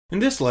In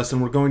this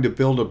lesson, we're going to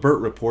build a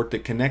BIRT report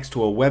that connects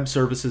to a web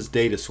services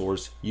data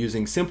source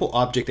using Simple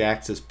Object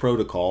Access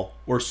Protocol,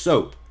 or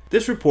SOAP.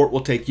 This report will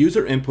take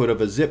user input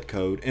of a zip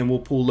code and will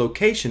pull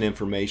location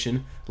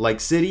information like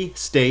city,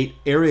 state,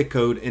 area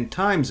code, and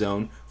time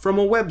zone from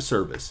a web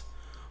service.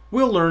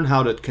 We'll learn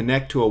how to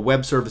connect to a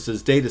web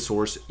services data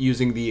source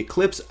using the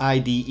Eclipse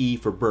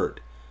IDE for BIRT,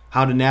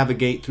 how to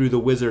navigate through the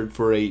wizard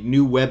for a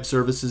new web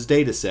services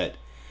dataset,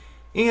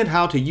 and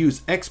how to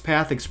use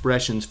XPath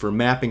expressions for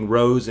mapping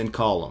rows and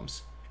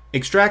columns.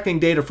 Extracting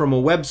data from a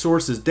web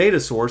source's data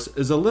source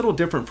is a little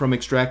different from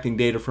extracting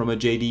data from a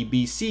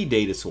JDBC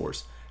data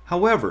source.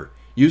 However,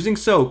 using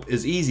SOAP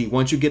is easy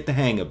once you get the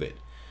hang of it.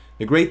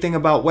 The great thing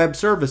about web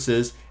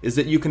services is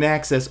that you can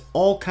access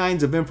all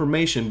kinds of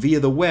information via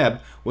the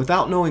web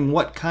without knowing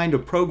what kind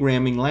of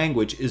programming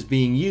language is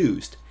being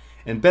used.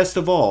 And best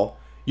of all,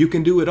 you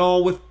can do it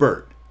all with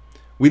BIRT.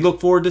 We look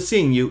forward to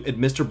seeing you at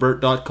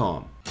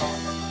MrBIRT.com.